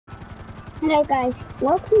Hello guys,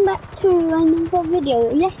 welcome back to another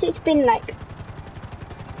video. Yes, it's been like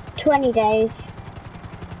 20 days.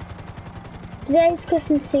 Today's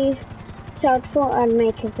Christmas Eve, so I thought I'd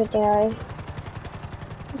make a video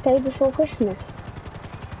the day before Christmas.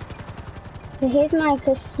 So here's my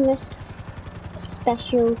Christmas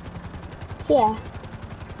special. Yeah,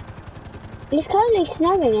 it's currently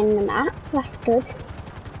snowing in the map, that's good.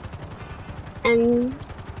 And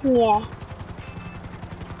yeah.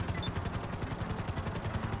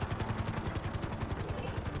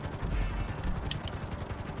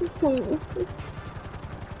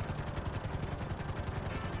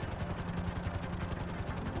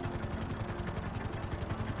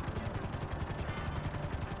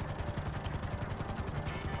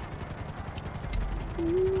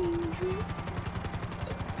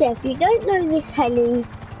 Yeah, if you don't know this heli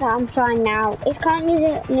that I'm trying now, it's currently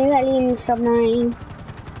the new heli in the submarine.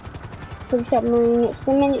 For the submarine, it's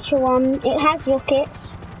the miniature one. It has rockets.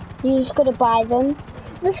 You just gotta buy them.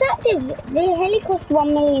 The fact is, the heli costs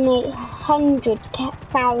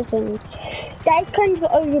 1,800,000. That is kind of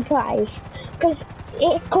overpriced because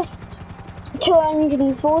it costs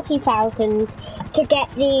 240,000 to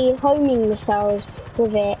get the homing missiles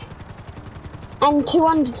with it. And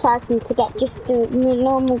 200,000 to get just the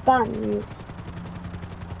normal guns.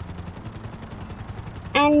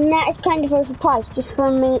 And that is kind of overpriced just for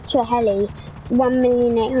a miniature heli.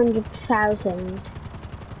 1,800,000.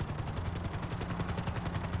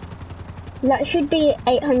 That should be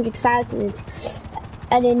 800,000.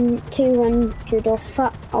 And then 200 or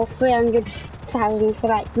 300,000 for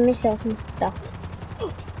like missiles and stuff.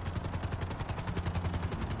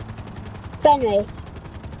 But anyway.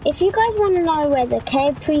 If you guys want to know where the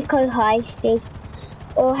Caprico heist is,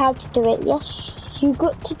 or how to do it, yes, you've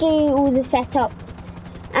got to do all the setups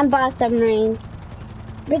and buy a submarine.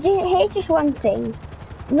 But here's just one thing.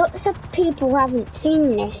 Lots of people haven't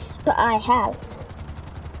seen this, but I have.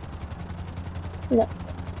 Look.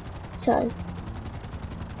 So,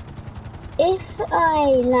 if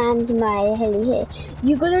I land my heli here,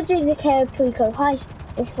 you've got to do the Caprico heist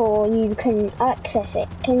before you can access it.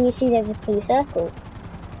 Can you see there's a blue circle?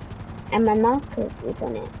 And my marker is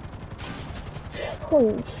on it.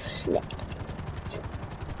 Holy shit.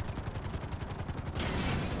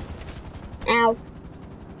 Ow.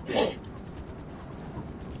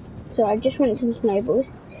 So I just want some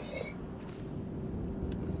snowballs.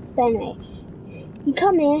 But anyway, you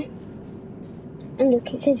come here, and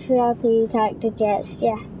look, it says VIP character jets,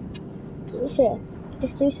 yeah. You see it?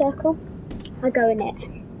 This blue circle? I go in it.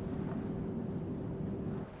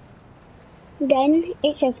 Then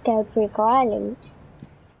it says Caprico Island.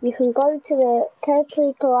 You can go to the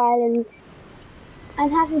Caprico Island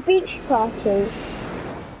and have a beach party.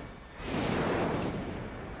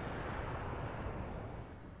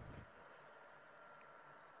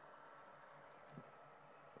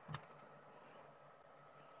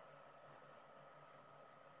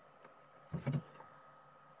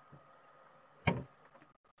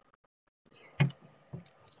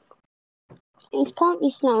 It's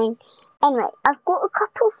currently snowing. Anyway, I've got a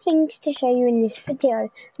couple of things to show you in this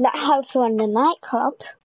video, like how to run the nightclub,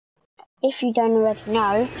 if you don't already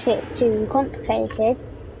know, because it's too complicated.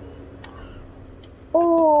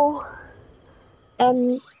 Or,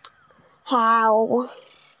 how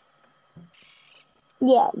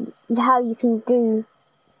you can do,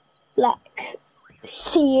 like,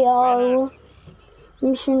 CEO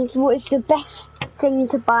missions, what is the best thing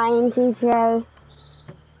to buy in GTO.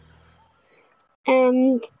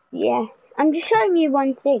 And yeah, I'm just showing you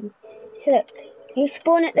one thing. So look, you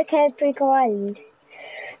spawn at the Caprico Island.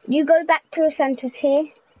 You go back to Los Santos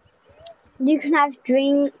here. You can have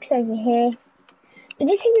drinks over here. But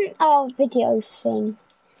this isn't our video thing.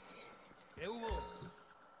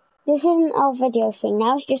 This isn't our video thing.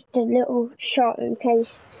 Now it's just a little shot in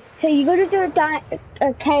case. So you got to do a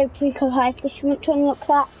Caprico heist if you want to unlock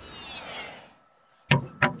that.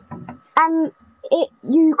 And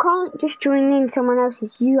you can't just join in someone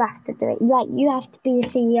else's, you have to do it. Like, you have to be the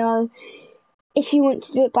CEO if you want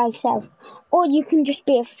to do it by yourself. Or you can just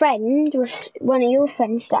be a friend with one of your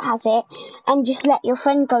friends that has it, and just let your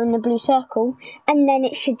friend go in the blue circle, and then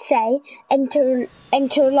it should say, enter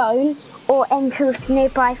alone, or enter with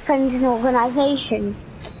nearby friends and organisation.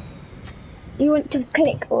 You want to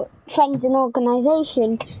click friends and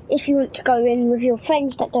organisation if you want to go in with your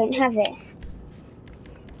friends that don't have it.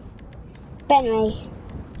 But anyway,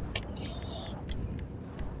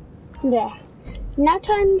 yeah, now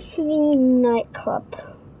time for the nightclub.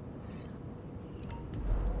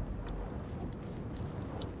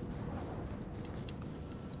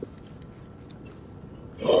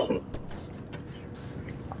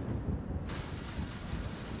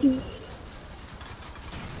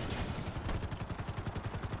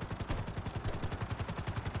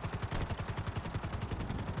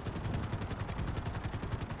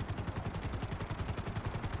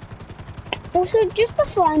 Also, just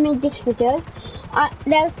before I made this video,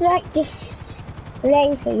 there was like this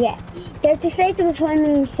laser, There's this laser with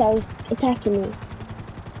homing missiles attacking me.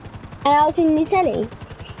 And I was in this alley.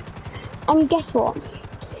 And guess what?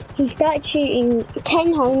 He started shooting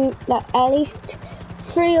 10 at least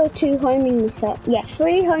 3 or 2 homing missiles.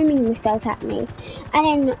 3 homing missiles at me. And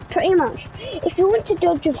then pretty much, if you want to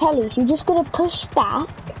dodge with helis, you just gotta push back.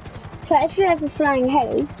 So if you have a flying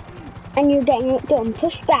heli, and you're getting it done,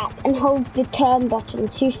 push back and hold the turn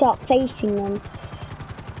button so you start facing them.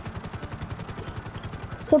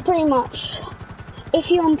 So pretty much, if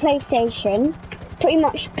you're on PlayStation, pretty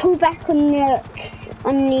much pull back on the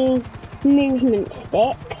movement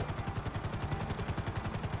stick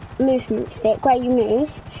where you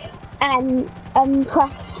move, and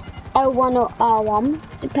press L1 or R1,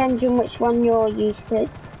 depends on which one you're used to.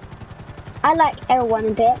 I like L1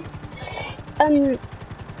 a bit.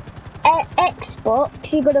 Xbox,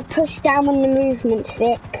 you gotta push down on the movement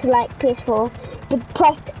stick like PS4, but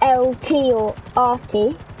press LT or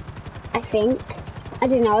RT, I think. I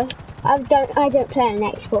don't know. I don't play on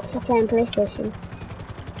Xbox, I play on PlayStation.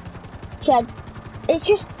 So it's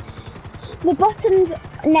just the buttons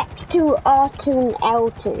next to R2 and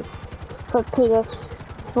L2 for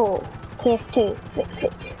PS4, PS2,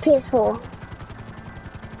 PS4.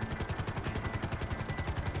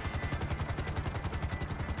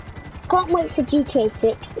 Can't wait for GTA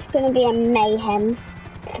 6, it's going to be a mayhem.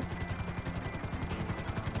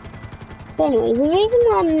 But anyway, the reason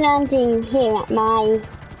why I'm landing here at my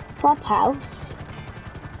clubhouse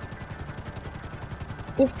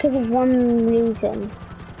is because of one reason.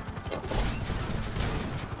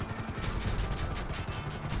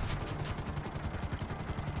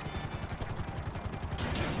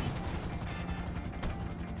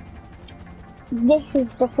 This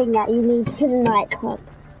is the thing that you need for the nightclub.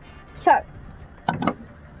 So,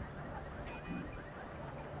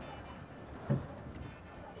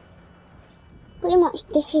 pretty much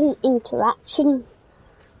this is an interaction.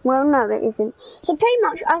 Well, no, it isn't. So pretty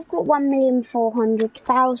much I've got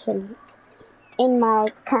 1,400,000 in my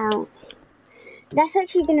account. That's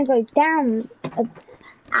actually going to go down.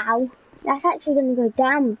 That's actually going to go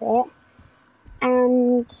down a bit.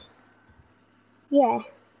 And yeah,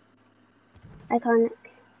 iconic.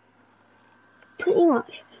 Pretty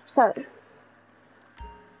much. So,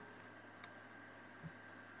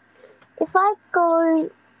 if I go,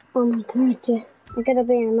 oh my god, I'm gonna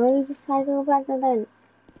be on a motorcycle, but I don't.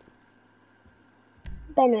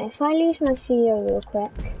 But anyway, if I leave my CEO real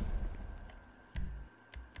quick.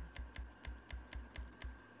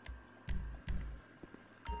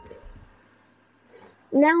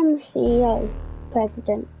 Now I'm the CEO,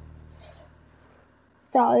 president.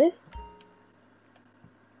 So,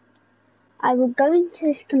 I will go into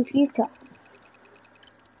this computer.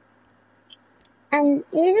 And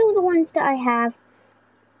here's all the ones that I have.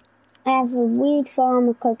 I have a weed farm,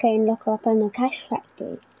 a cocaine lockup, and a cash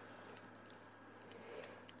factory.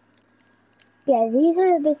 Yeah, these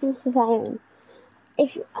are the businesses I own.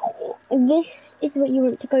 If this is what you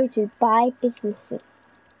want to go to, buy businesses.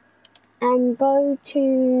 And go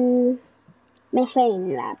to methane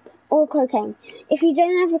lab or cocaine. If you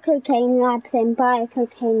don't have a cocaine lab, then buy a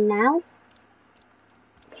cocaine now.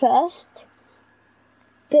 First.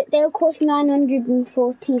 But they'll cost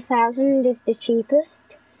 940,000 is the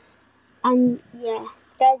cheapest. And yeah,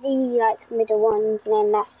 they're the middle ones, and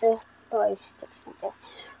then that's the most expensive.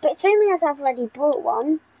 But assuming as I've already bought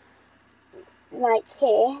one, like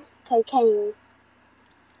here, cocaine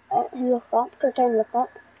lookup,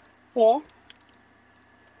 here,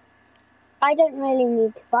 I don't really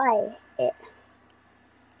need to buy it.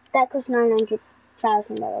 That costs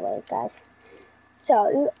 900,000 by the way, guys.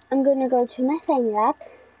 So I'm gonna go to methane lab,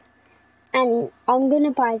 and I'm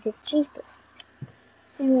gonna buy the cheapest.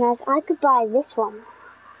 Seeing as I could buy this one,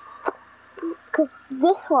 because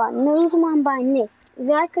this one, the reason why I'm buying this is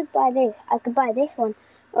that I could buy this, I could buy this one,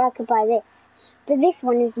 or I could buy this. But this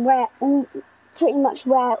one is where pretty much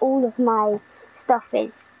where all of my stuff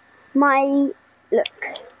is. Look,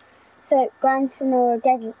 so Grand Sonora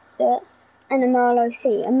Desert and a Marlow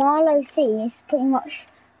Sea. A Marlow Sea is pretty much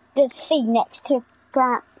the sea next to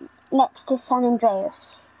San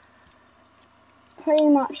Andreas. Pretty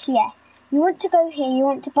much, yeah. You want to go here, you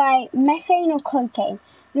want to buy methane or cocaine.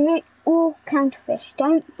 Or counterfeit.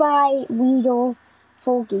 Don't buy weed or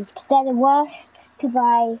forgies, because they're the worst to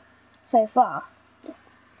buy so far.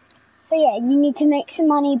 So yeah, you need to make some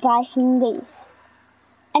money, buy some of these.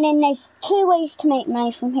 And then there's two ways to make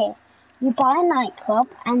money from here. You buy a nightclub,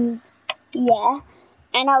 and yeah,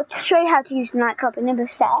 and I'll show you how to use the nightclub in a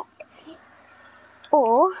sec.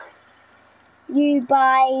 Or you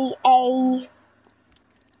buy a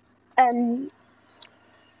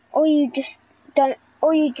or you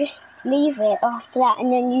just leave it after that,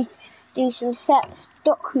 and then you do some set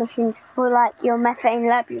stock missions for like your methane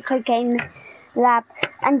lab, your cocaine lab,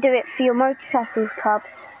 and do it for your motorcycle club.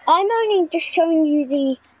 I'm only just showing you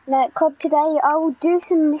the nightclub today. I will do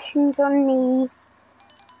some missions on the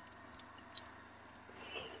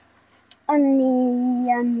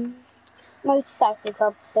motorcycle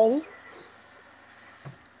club thing.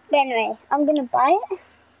 But anyway, I'm gonna buy it.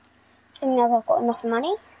 Seeing as I've got enough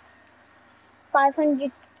money.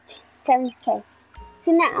 570k.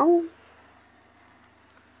 So now,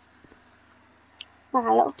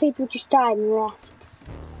 wow, a lot of people just died and left.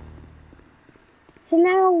 So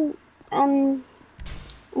now, I'm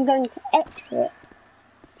going to exit.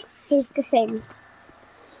 Here's the thing.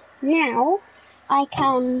 Now, I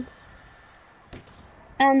can,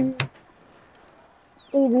 do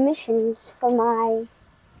the missions for my,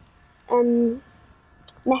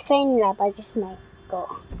 methane lab I just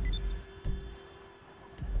got.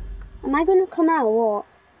 Am I gonna come out or what?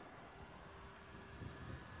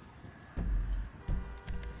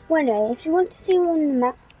 Well, anyway, if you want to see one on the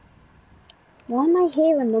map, why am I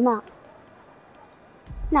here on the map?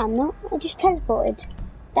 No, I'm not. I just teleported.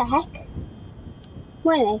 The heck?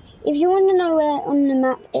 Well, anyway, if you want to know where on the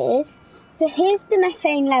map it is, so here's the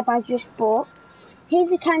methane lab I just bought. Here's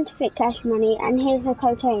the counterfeit cash money, and here's the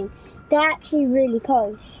cocaine. They're actually really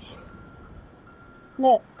close.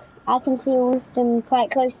 Look, I can see all of them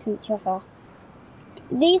quite close to each other.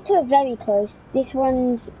 These two are very close. This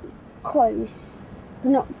one's close,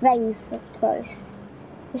 but not very close.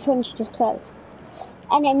 This one's just close.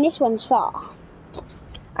 And then this one's far.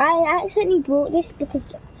 I accidentally bought this because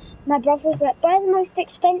my brother was like, buy the most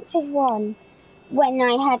expensive one, when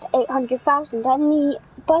I had 800,000 and the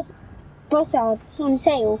buzzard on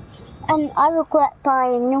sale. And I regret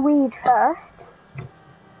buying the weed first.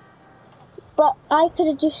 But I could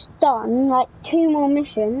have just done like 2 more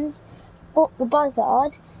missions, bought the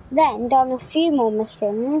buzzard, then done a few more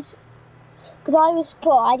missions. Because I was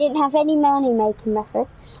poor, I didn't have any money making method.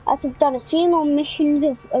 I could have done a few more missions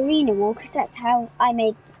of Arena War, because that's how I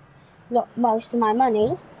made most of my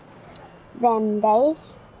money. Them days,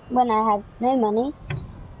 when I had no money.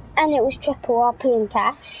 And it was triple RP and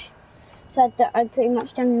cash. So I'd pretty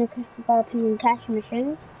much done the triple RP and cash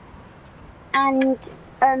missions. And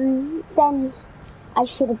then I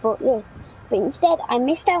should have bought this. But instead, I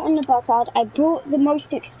missed out on the buzzard. I brought the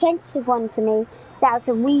most expensive one to me. That was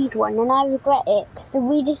a weed one, and I regret it, because the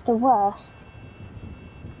weed is the worst.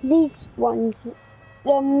 These ones,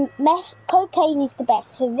 the cocaine is the best,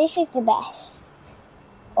 so this is the best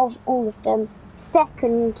of all of them.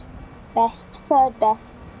 Second best, third best.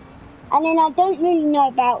 And then I don't really know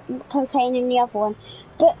about cocaine and the other one,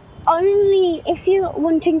 but only if you're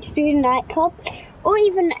wanting to do a nightclub, or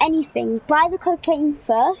even anything, buy the cocaine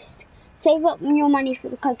first, save up your money for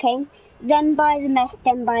the cocaine, then buy the meth,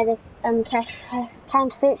 then buy the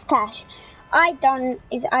counterfeit cash. I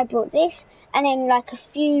bought this, and then like a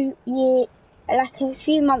few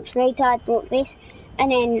months later I bought this,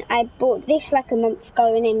 and then I bought this like a month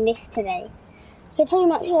ago, and then this today. So pretty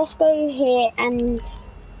much let's go here and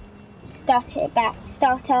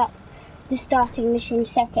start up the starting mission,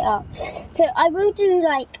 set it up. So I will do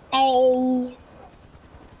like a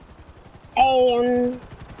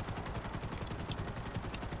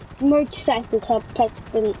motorcycle club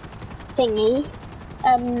president thingy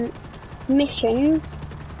missions,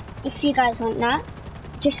 if you guys want that.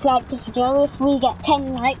 Just like the video, if we get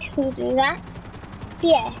 10 likes we'll do that. But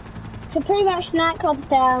yeah, so pretty much nightclub's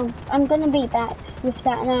there. I'm gonna be back with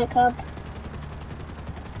that nightclub.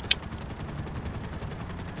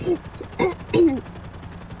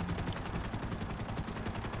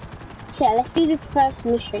 Yeah, let's do the first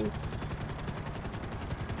mission.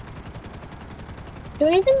 The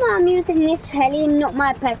reason why I'm using this heli and not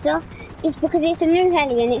my Tesla is because it's a new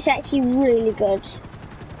heli and it's actually really good.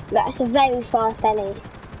 That's a very fast heli.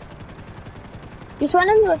 It's one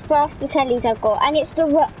of the fastest helis I've got, and it's the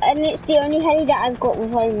only heli that I've got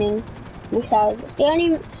with roaming missiles.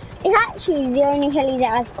 It's actually the only heli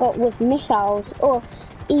that I've got with missiles or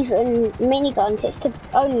even miniguns. It's the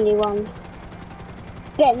only one.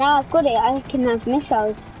 But now I've got it, I can have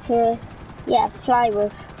missiles to fly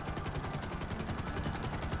with.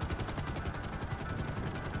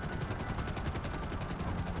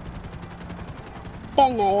 But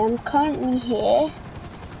no, I'm currently here.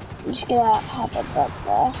 I'm just gonna have a look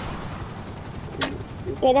there.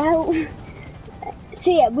 Get out. So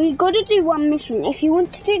yeah, we gotta do one mission. If you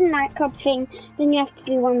want to do the nightclub thing, then you have to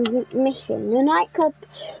do one mission. The nightclub,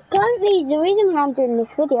 currently, the reason why I'm doing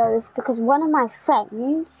this video is because one of my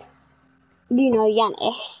friends, you know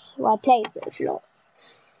Yanis, who I play with lots,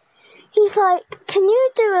 he's like, can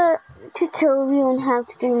you do a tutorial on how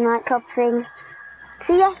to do the nightclub thing?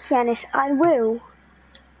 So yes, Yanis, I will.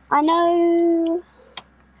 I know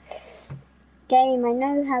game, I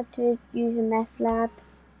know how to use a meth lab.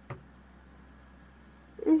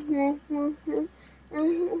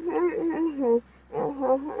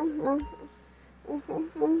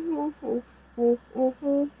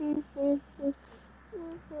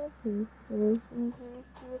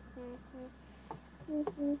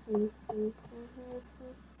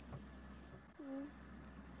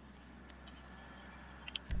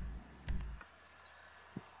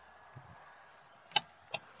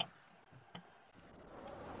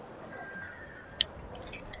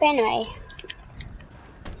 But anyway,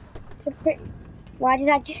 why did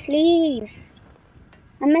I just leave?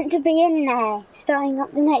 I meant to be in there, starting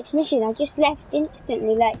up the next mission. I just left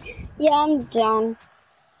instantly, like, yeah, I'm done.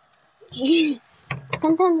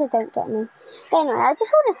 Sometimes I don't get me. But anyway, I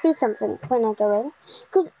just want to see something when I go in.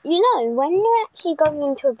 Because, you know, when you're actually going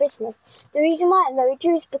into a business, the reason why it loads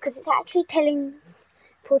you is because it's actually putting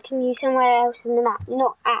you somewhere else in the map,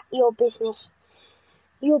 not at your business.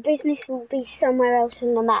 Your business will be somewhere else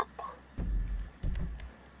in the map.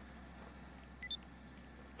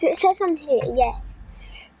 So it says I'm here, yes.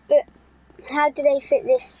 But how do they fit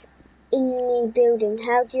this in the building?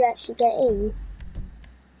 How do you actually get in?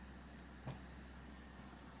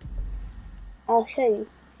 I'll show you.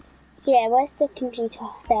 So yeah, where's the computer?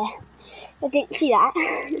 There. I didn't see that.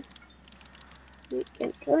 So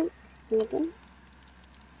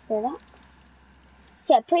that.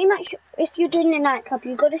 So yeah, pretty much if you're doing a nightclub,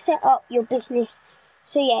 you've got to set up your business.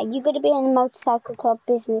 So yeah, you've got to be in the motorcycle club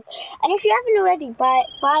business. And if you haven't already, buy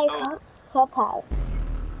a clubhouse.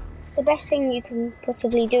 It's the best thing you can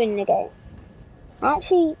possibly do in the game.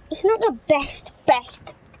 Actually, it's not the best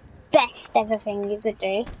ever thing you could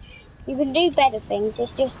do. You can do better things,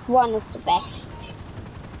 it's just one of the best.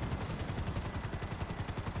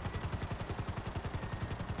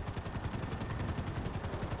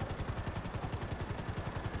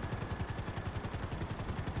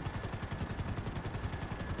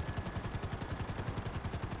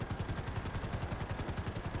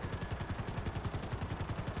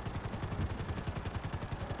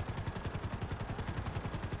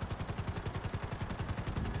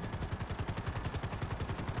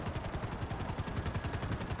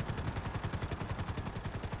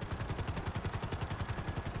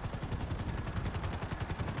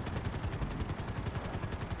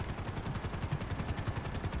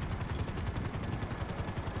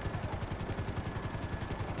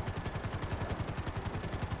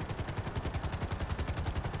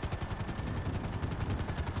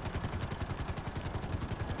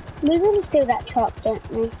 We're gonna steal that truck,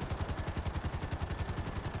 don't we?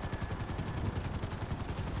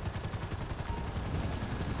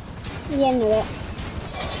 Yeah, know it.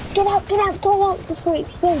 Get out before it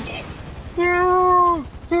explodes. It's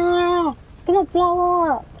gonna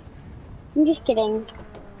blow up. I'm just kidding.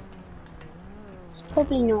 It's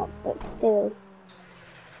probably not, but still.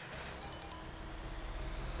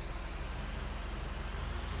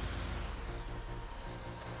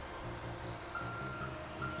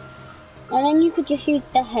 And then you could just use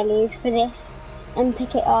the helis for this and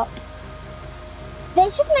pick it up. They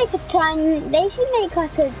should make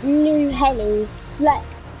like a new heli, like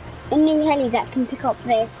a new heli that can pick up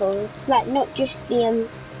vehicles, like not just the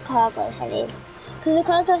cargo heli. Because the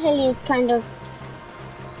cargo heli is kind of,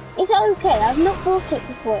 it's okay. I've not bought it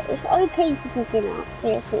before. It's okay for picking up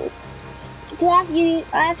vehicles. Because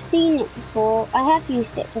I have seen it before. I have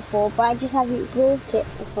used it before, but I just haven't bought it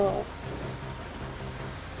before.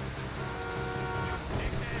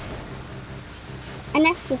 And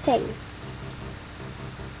that's the thing.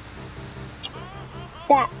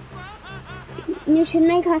 That you should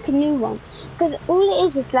make like a new one. Because all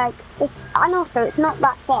it is like, and also it's not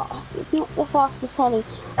that fast. It's not the fastest heli.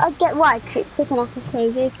 I get why, because it's picking up a slow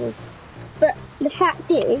vehicle. But the fact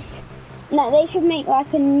is, that they should make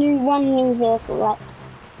like one new vehicle, like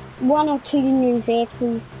one or two new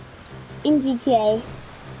vehicles in GTA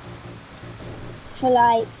for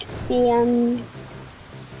like the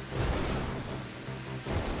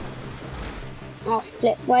oh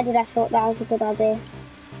flip, why did I thought that was a good idea?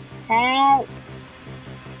 Help!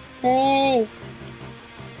 Please!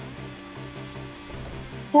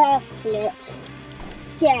 Flip.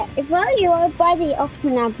 Yeah, if I were you, I would buy the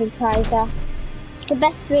Option Advertiser. It's the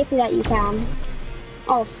best vehicle that you can.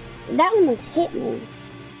 Oh, that almost hit me.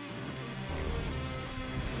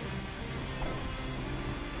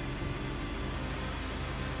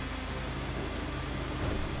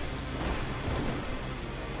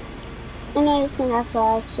 I know it's not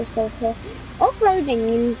far, it's just over here. Off-roading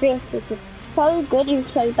in vehicles is so good and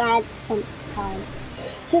so bad sometimes.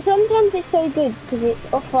 So sometimes it's so good because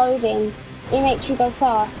it's off-roading, it makes you go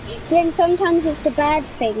fast. Then sometimes it's the bad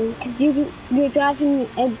thing because you're driving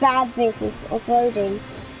a bad vehicle off-roading.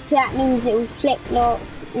 So that means it will flip lots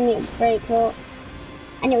and it will break lots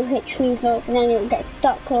and it will hit trees lots and then it will get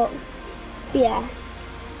stuck lots. Yeah.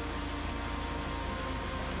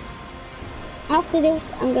 After this,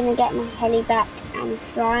 I'm going to get my heli back and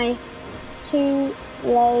try to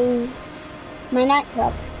blow my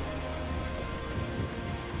nightclub.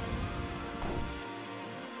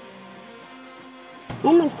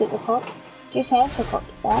 Almost at the cops. Just heard the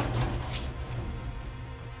cops there.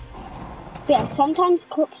 But yeah, sometimes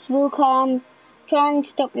cops will come try and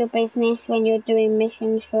stop your business when you're doing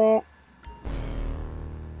missions for it.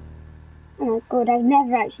 Oh my god, I've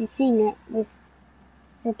never actually seen it with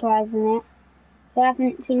supplies in it. I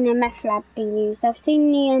haven't seen the meth lab be used. I've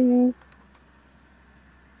seen the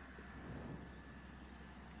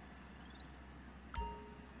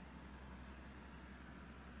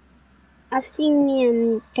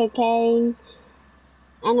cocaine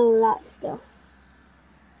and all that stuff.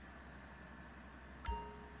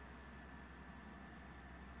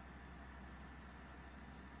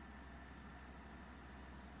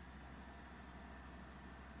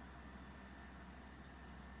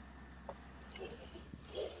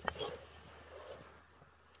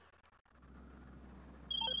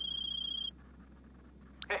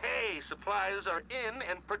 Hey, supplies are in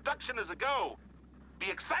and production is a go. Be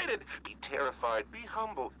excited, be terrified, be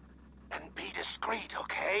humble, and be discreet,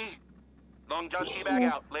 okay? Long John Teabag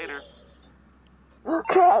out. Later.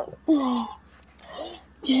 Okay.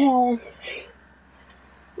 Yeah.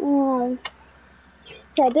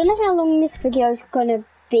 So I don't know how long this video is gonna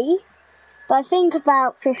be, but I think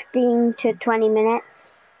about 15 to 20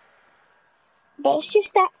 minutes. But it's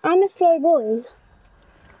just that I'm a slow boy.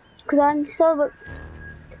 Because I'm so...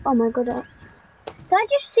 Oh my god. Did I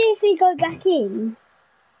just seriously go back in?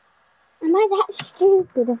 Am I that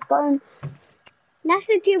stupid of going... That's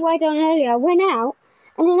legit what I done earlier. I went out,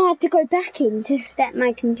 and then I had to go back in to set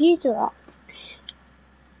my computer up.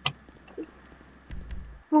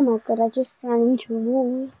 Oh my god, I just ran into a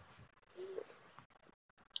wall.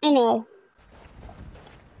 Anyway.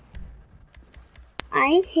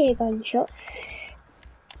 I hear gunshots.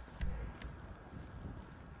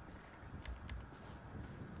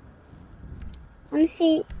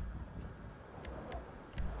 Honestly,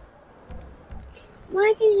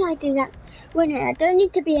 why didn't I do that? Well, no, I don't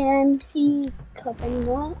need to be an MC club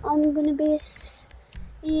anymore. I'm gonna be a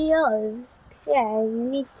CEO. Yeah, you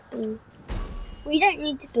need to be. Well, you don't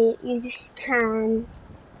need to be, you just can.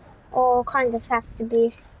 Or kind of have to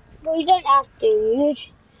be. Well, you don't have to.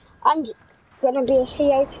 I'm just gonna be a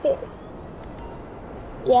CEO because it's.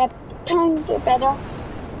 Yeah, time to get better.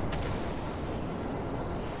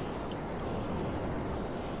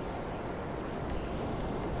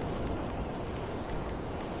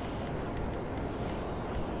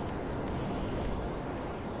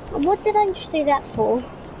 What did I just do that for?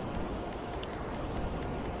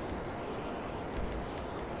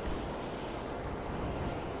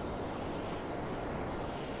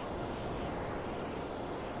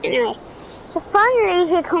 Anyway, so finally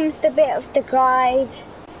here comes the bit of the guide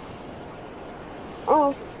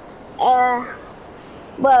of,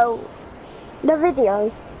 well, the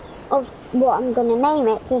video of what I'm gonna name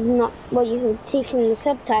it, but not what you would see from the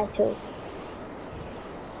subtitle.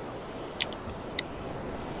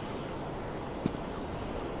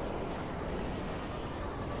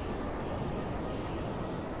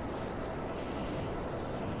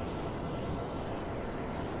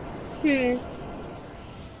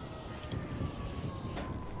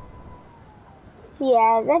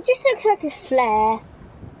 Yeah, that just looks like a flare.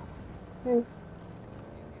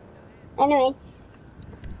 Anyway,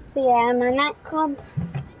 so yeah, my nightclub.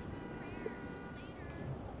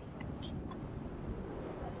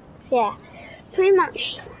 So yeah, pretty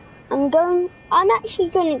much, I'm actually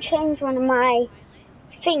going to change one of my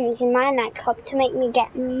things in my nightclub to make me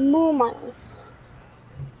get more money.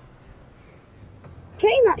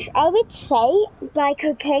 Pretty much, I would say buy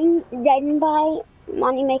cocaine, then buy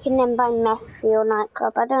money making, then buy meth for your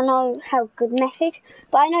nightclub. I don't know how good meth is,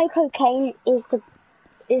 but I know cocaine is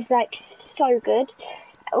like so good,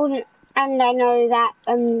 and I know that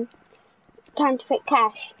counterfeit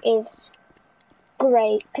cash is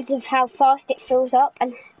great because of how fast it fills up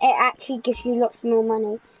and it actually gives you lots more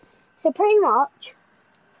money. So pretty much,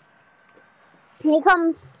 here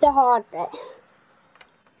comes the hard bit.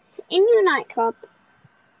 In your nightclub,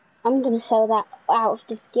 I'm going to sell that out of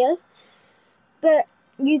the video, but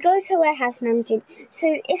you go to warehouse management.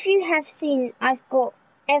 So if you have seen, I've got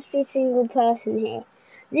every single person here.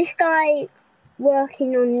 This guy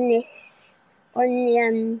working on this, on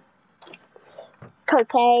the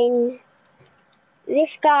cocaine,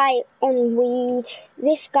 this guy on weed,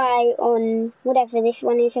 this guy on whatever this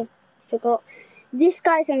one is, I forgot. This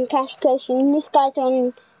guy's on cash creation, this guy's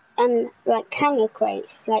on like hanger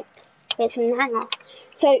crates, like it's on hanger.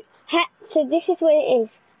 So this is what it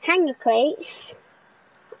is. Hanger crates,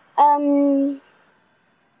 I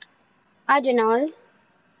don't know.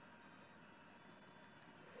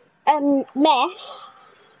 Meth,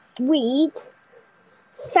 weed,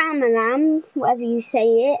 Samalam, whatever you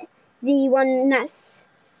say it, the one that's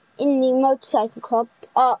in the motorcycle club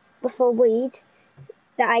up before weed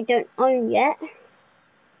that I don't own yet,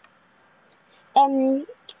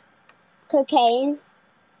 cocaine,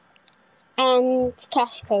 and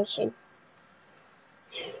cash potion.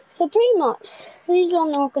 So pretty much, who's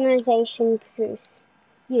on organisation produce?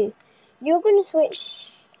 You. You're going to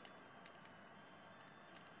switch.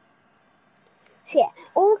 So yeah,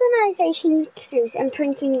 organisation produce and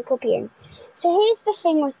printing and copying. So here's the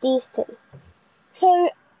thing with these two. So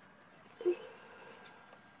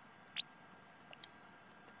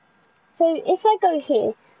if I go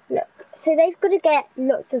here, look, so they've got to get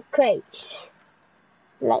lots of crates.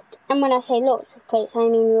 Like, and when I say lots of crates, I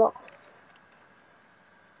mean lots.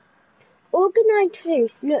 Organised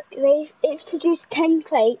produce, look, it's produced 10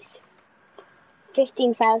 crates,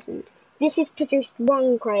 15,000. This has produced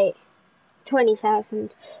 1 crate,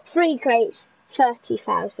 20,000. 3 crates,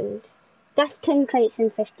 30,000. That's 10 crates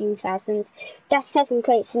and 15,000. That's 7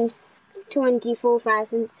 crates and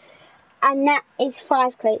 24,000. And that is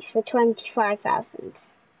 5 crates for 25,000.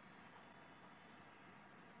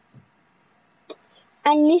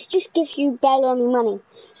 And this just gives you barely any money.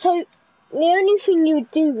 So the only thing you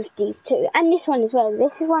would do with these two, and this one as well,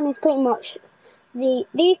 this one is pretty much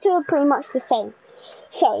these two are pretty much the same.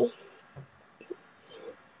 So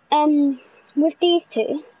with these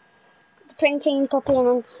two, the printing, copying,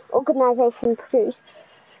 and organisation produce,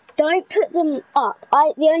 don't put them up.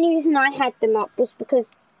 The only reason I had them up was because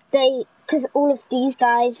all of these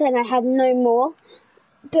guys, and I had no more.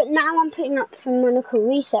 But now I'm putting up some monocle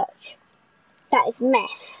research. That is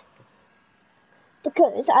meth.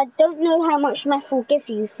 Because I don't know how much meth will give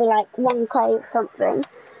you for like 1k or something.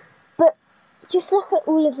 But just look at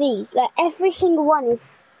all of these. Like every single one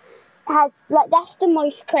has like that's the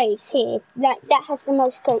most crates here. Like that has the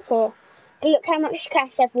most crates here. But look how much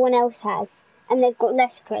cash everyone else has, and they've got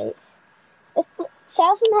less crates.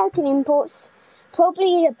 South American imports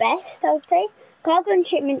probably the best, I would say. Cargo and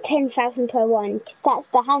shipment 10,000 per one, because that's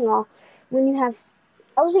the hanger. When you have,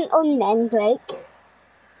 I wasn't on then, Blake.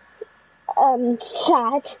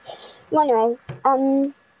 Sad. Well, anyway,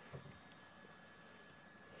 I'm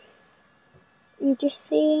just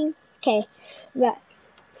seeing. Okay, right.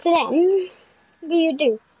 So then, what do you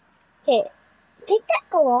do? Here, did that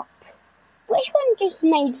go up? Which one just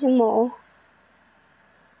made some more?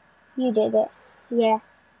 You did it. Yeah.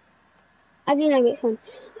 I don't know which one.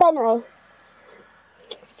 But anyway,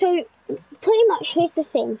 so pretty much here's the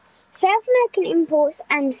thing. South American imports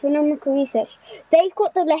and phenomenal research, they've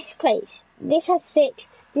got the less crates. This has 6,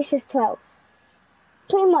 this has 12.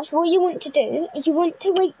 Pretty much what you want to do is you want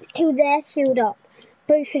to wait till they're filled up.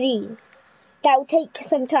 Both of these. That will take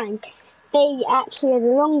some time because they actually are the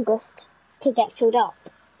longest to get filled up.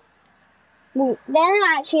 Well, they're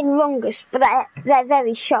not actually the longest, but they're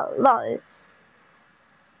very low.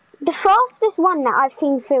 The fastest one that I've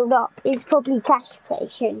seen filled up is probably cash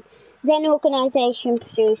creation, then organisation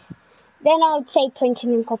produce, then I would say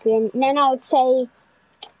printing and copying, then I would say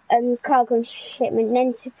cargo and shipment,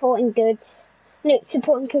 then supporting goods,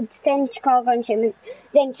 then cargo and shipment,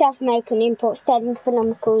 then South American imports, then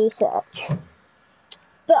phenomenal research.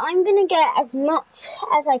 But I'm going to get as much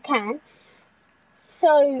as I can,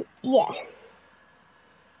 so yeah.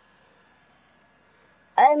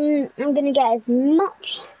 I'm going to get as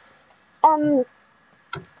much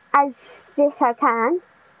as this I can,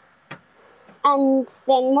 and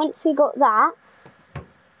then once we got that,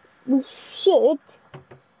 we should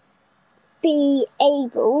be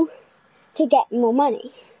able to get more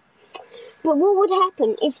money. But what would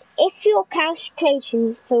happen is if your cash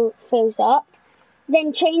creation fills up,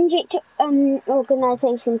 then change it to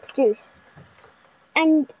organisation produce,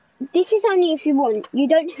 and this is only if you want. You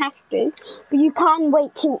don't have to, but you can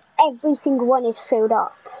wait till every single one is filled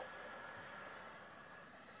up.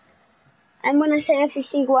 And when I say every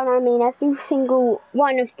single one, I mean every single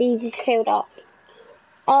one of these is filled up.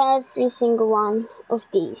 Every single one of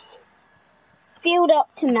these. Filled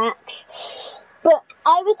up to max. But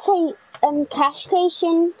I would say cash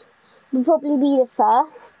station would probably be the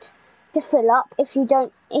first to fill up if you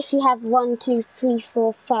have 1, 2, 3,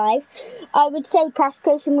 4, 5. I would say cash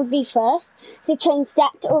station would be first. So change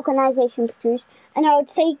that to organisation produce. And I would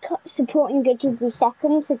say supporting goods would be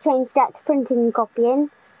second. So change that to printing and copying.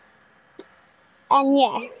 And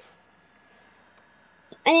yeah.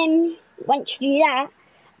 And then once you do that,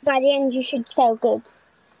 by the end you should sell goods.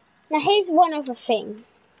 Now here's one other thing.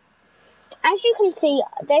 As you can see,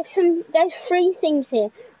 there's 3 things here.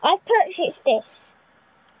 I've purchased this.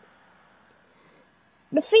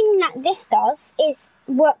 The thing that this does is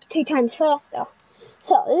work 2 times faster.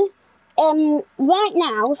 So, right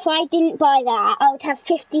now, if I didn't buy that, I would have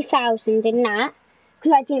 50,000 in that,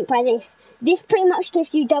 because I didn't buy this. This pretty much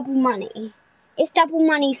gives you double money. It's double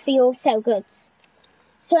money for your sell goods.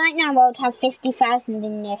 So right now I would have 50,000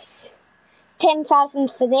 in this.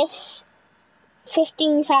 10,000 for this.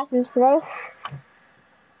 15,000 for this.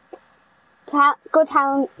 God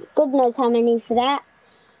knows how many for that.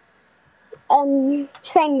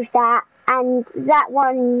 Same with that, and that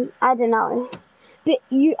one, I don't know. But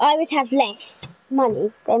I would have less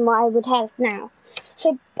money than what I would have now.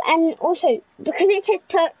 So, and also, because it says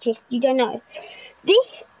purchased, you don't know.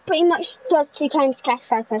 This pretty much does 2 times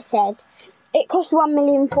cash, like I said. It costs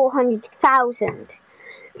 1,400,000.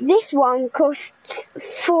 This one costs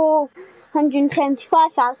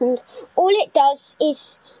 475,000. All it does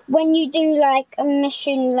is when you do like a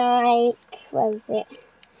mission, like where is it?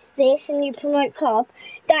 This, and you promote club,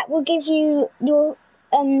 that will give you your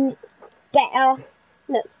better.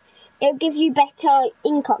 Look, it'll give you better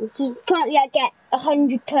income. So you can't get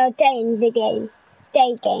 100 per day in the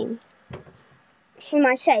day game. For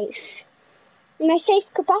my safe. My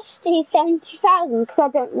safe capacity is 70,000 because I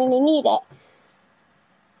don't really need it.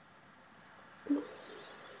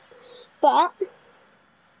 But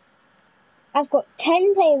I've got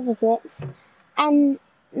 10 player visits, and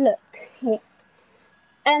look here.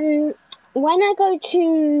 When I go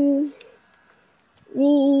to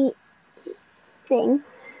the thing,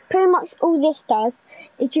 pretty much all this does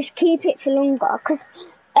is just keep it for longer, because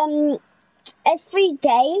every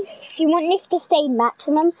day, if you want this to stay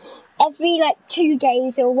maximum, every 2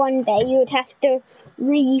 days or 1 day you would have to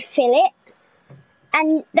refill it,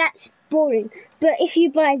 and that's boring. But if you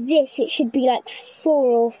buy this, it should be 4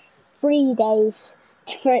 or 3 days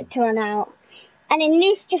for it to run out. And then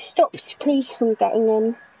this just stops police from getting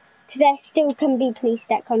in, because there still can be police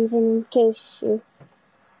that comes in and kills you.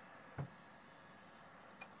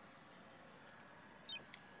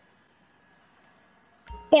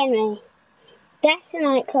 But anyway, that's the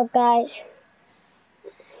nightclub, guys.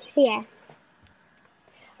 So yeah,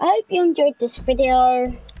 I hope you enjoyed this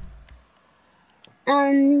video.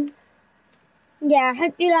 Yeah, I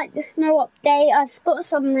hope you like the snow update. I've got a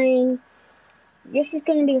submarine. This is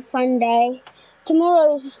going to be a fun day.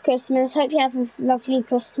 Tomorrow is Christmas. Hope you have a lovely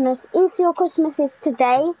Christmas. If your Christmas is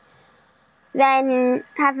today, then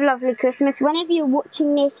have a lovely Christmas. Whenever you're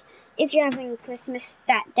watching this, if you're having Christmas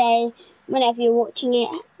that day, whenever you're watching it,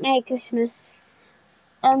 Merry Christmas.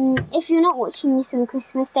 If you're not watching this on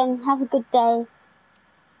Christmas, then have a good day.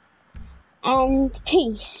 And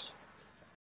peace.